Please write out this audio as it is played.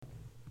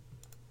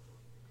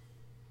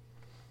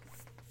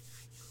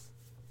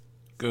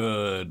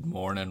Good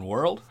morning,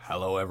 world.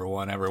 Hello,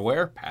 everyone,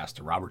 everywhere.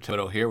 Pastor Robert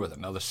Thibodeau here with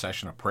another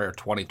session of Prayer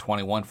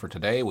 2021 for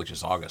today, which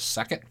is August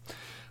 2nd.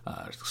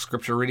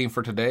 Scripture reading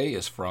for today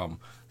is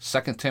from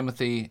 2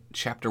 Timothy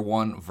chapter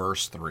 1,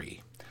 verse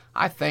 3.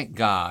 I thank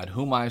God,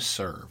 whom I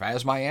serve,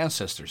 as my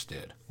ancestors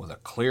did, with a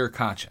clear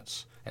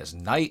conscience. As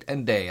night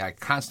and day I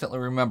constantly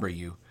remember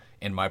you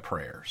in my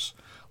prayers.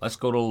 Let's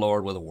go to the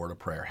Lord with a word of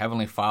prayer.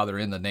 Heavenly Father,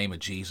 in the name of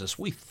Jesus,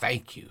 we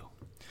thank you.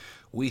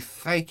 We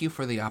thank you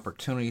for the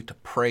opportunity to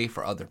pray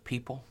for other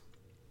people.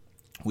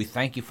 We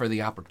thank you for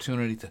the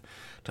opportunity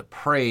to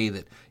pray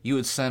that you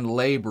would send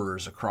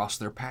laborers across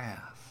their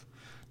path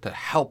to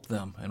help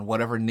them in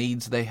whatever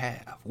needs they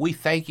have. We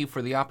thank you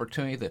for the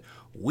opportunity that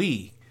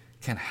we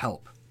can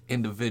help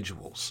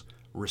individuals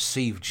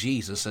receive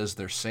Jesus as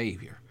their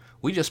Savior.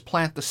 We just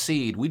plant the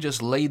seed. We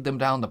just laid them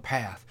down the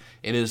path.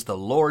 It is the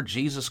Lord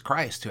Jesus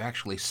Christ who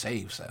actually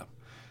saves them.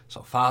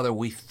 So, Father,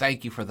 we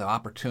thank you for the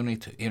opportunity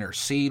to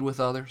intercede with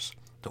others,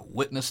 to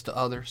witness to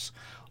others,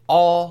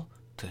 all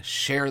to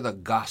share the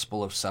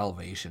gospel of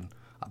salvation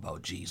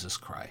about Jesus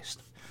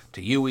Christ.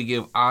 To you we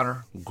give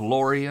honor,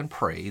 glory, and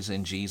praise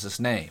in Jesus'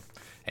 name.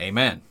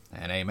 Amen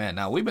and amen.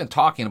 Now, we've been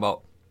talking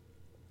about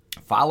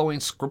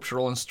following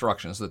scriptural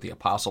instructions that the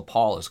Apostle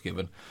Paul has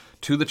given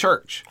to the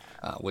church,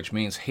 which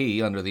means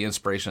he, under the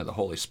inspiration of the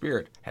Holy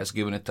Spirit, has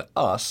given it to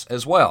us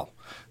as well.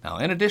 Now,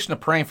 in addition to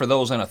praying for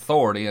those in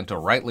authority and to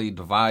rightly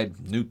divide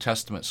New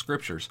Testament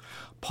scriptures,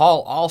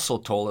 Paul also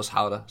told us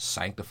how to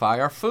sanctify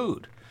our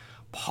food.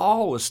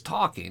 Paul was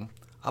talking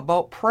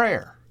about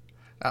prayer.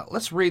 Now,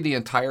 let's read the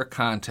entire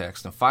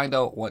context and find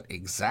out what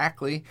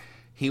exactly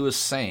he was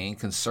saying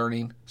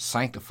concerning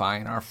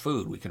sanctifying our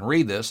food. We can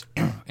read this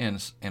in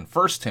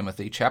 1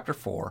 Timothy chapter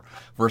 4,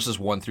 verses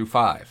 1 through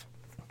 5.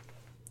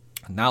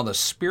 Now the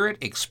Spirit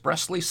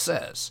expressly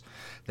says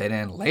that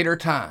in later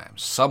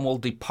times some will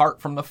depart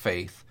from the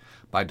faith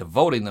by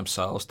devoting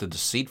themselves to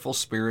deceitful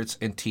spirits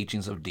and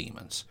teachings of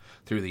demons,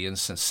 through the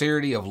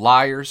insincerity of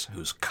liars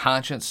whose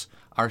conscience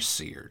are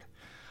seared,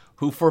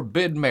 who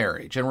forbid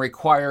marriage and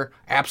require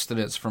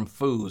abstinence from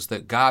foods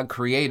that God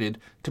created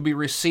to be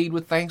received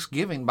with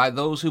thanksgiving by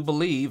those who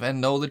believe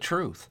and know the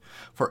truth.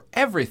 For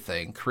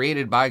everything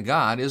created by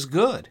God is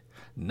good.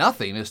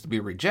 Nothing is to be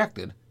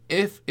rejected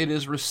if it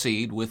is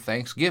received with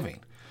thanksgiving,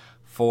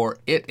 for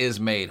it is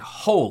made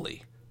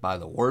holy by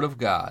the word of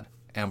God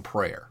and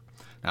prayer.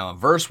 Now in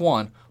verse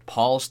 1,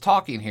 Paul's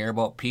talking here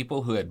about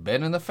people who had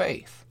been in the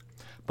faith,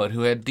 but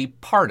who had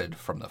departed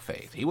from the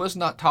faith. He was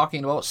not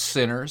talking about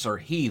sinners or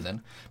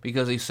heathen,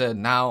 because he said,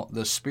 now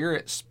the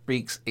Spirit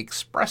speaks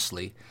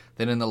expressly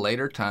that in the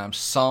later times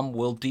some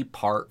will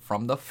depart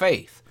from the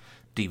faith,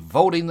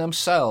 devoting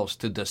themselves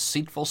to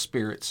deceitful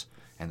spirits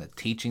and the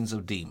teachings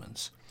of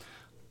demons.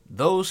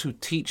 Those who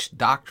teach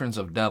doctrines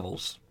of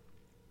devils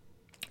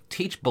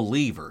teach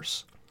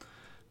believers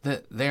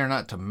that they are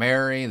not to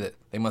marry, that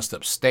they must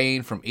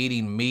abstain from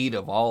eating meat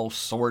of all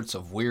sorts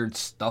of weird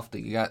stuff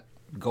that you got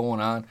going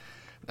on.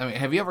 I mean,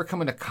 have you ever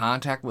come into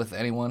contact with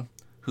anyone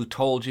who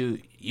told you,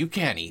 you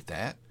can't eat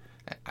that?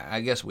 I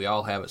guess we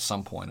all have at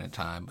some point in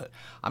time, but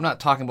I'm not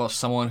talking about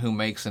someone who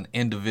makes an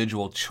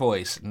individual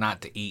choice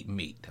not to eat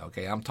meat,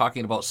 okay? I'm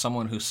talking about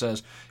someone who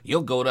says,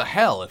 you'll go to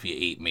hell if you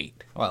eat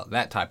meat. Well,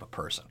 that type of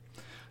person.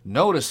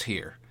 Notice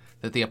here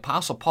that the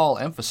Apostle Paul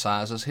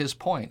emphasizes his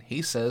point.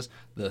 He says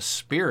the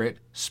Spirit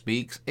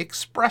speaks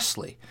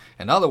expressly.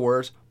 In other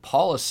words,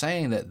 Paul is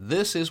saying that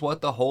this is what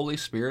the Holy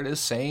Spirit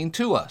is saying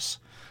to us.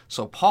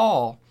 So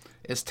Paul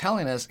is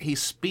telling us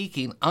he's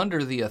speaking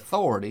under the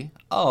authority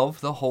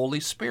of the Holy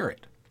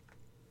Spirit.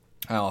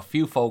 Now, a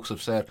few folks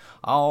have said,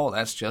 oh,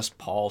 that's just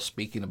Paul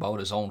speaking about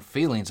his own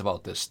feelings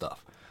about this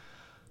stuff.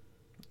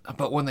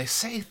 But when they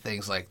say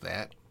things like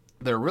that,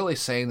 they're really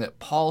saying that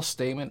Paul's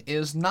statement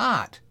is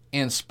not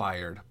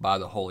inspired by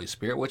the Holy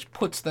Spirit, which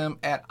puts them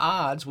at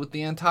odds with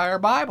the entire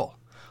Bible.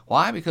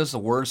 Why? Because the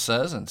Word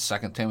says in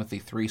 2 Timothy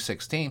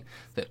 3:16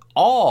 that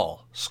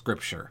all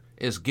Scripture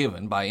is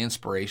given by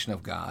inspiration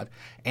of God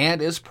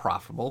and is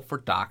profitable for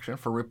doctrine,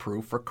 for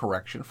reproof, for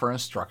correction, for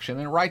instruction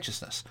in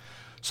righteousness.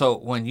 So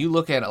when you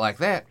look at it like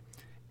that,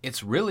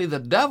 it's really the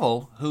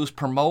devil who's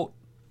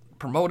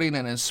promoting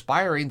and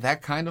inspiring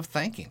that kind of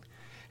thinking.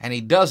 And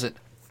he does it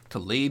to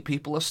lead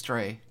people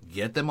astray,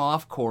 get them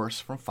off course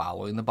from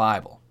following the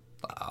Bible.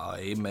 Oh,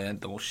 amen.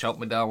 Don't shout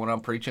me down when I'm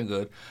preaching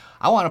good.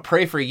 I want to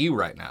pray for you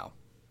right now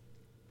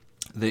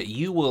that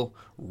you will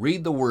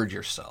read the Word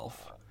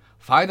yourself,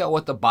 find out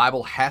what the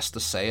Bible has to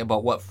say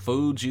about what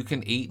foods you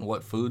can eat and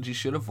what foods you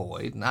should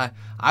avoid. And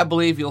I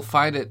believe you'll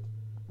find it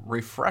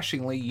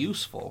refreshingly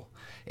useful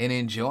in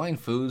enjoying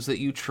foods that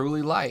you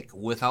truly like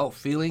without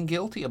feeling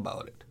guilty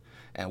about it.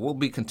 And we'll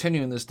be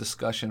continuing this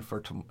discussion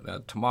for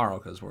tomorrow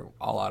because we're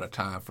all out of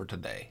time for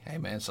today.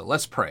 Amen. So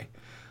let's pray.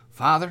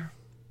 Father,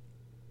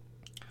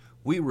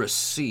 we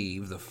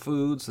receive the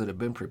foods that have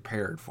been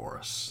prepared for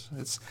us.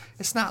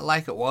 It's not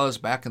like it was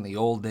back in the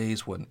old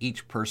days when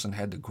each person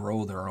had to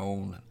grow their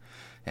own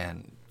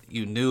and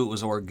you knew it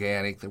was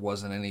organic, there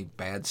wasn't any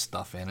bad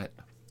stuff in it.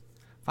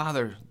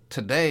 Father,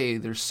 today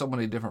there's so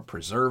many different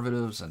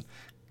preservatives and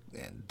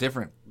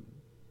different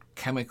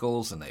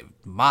chemicals and they've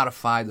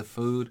modified the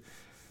food.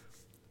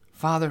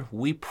 Father,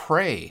 we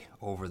pray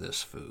over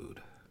this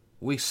food.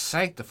 We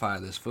sanctify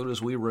this food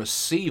as we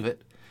receive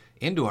it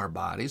into our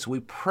bodies. We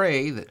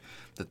pray that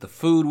the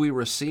food we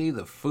receive,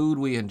 the food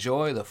we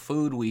enjoy, the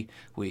food we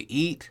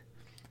eat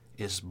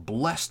is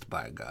blessed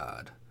by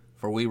God,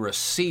 for we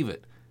receive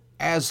it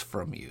as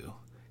from you,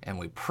 and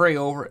we pray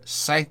over it,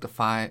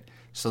 sanctify it,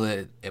 so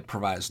that it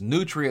provides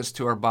nutrients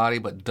to our body,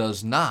 but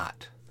does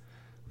not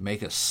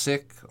make us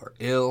sick or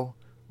ill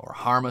or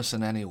harm us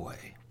in any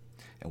way.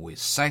 And we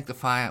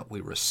sanctify it, we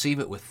receive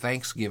it with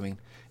thanksgiving,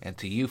 and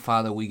to you,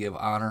 Father, we give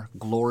honor,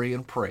 glory,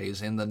 and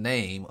praise in the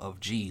name of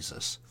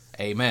Jesus.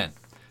 Amen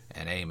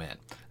and amen.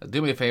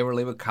 Do me a favor,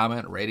 leave a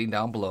comment, rating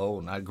down below,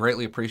 and I'd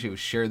greatly appreciate if you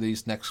share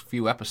these next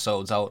few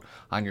episodes out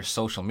on your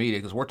social media,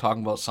 because we're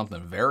talking about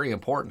something very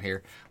important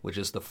here, which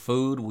is the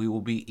food we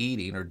will be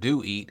eating or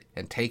do eat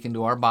and take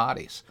into our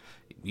bodies.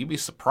 You'd be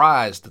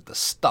surprised at the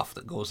stuff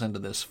that goes into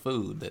this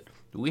food that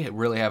we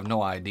really have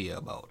no idea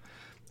about.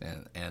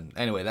 And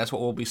anyway, that's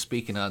what we'll be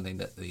speaking on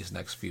these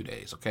next few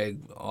days, okay?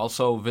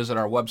 Also, visit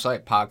our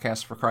website,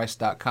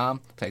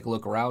 podcastforchrist.com. Take a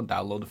look around,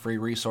 download the free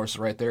resources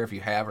right there if you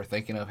have or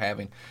thinking of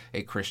having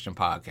a Christian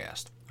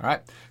podcast. All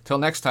right? Till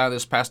next time,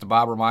 this is Pastor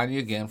Bob reminding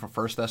you again from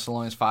 1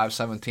 Thessalonians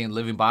 5:17,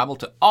 Living Bible,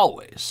 to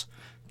always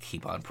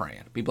keep on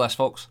praying. Be blessed,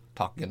 folks.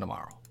 Talk again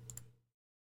tomorrow.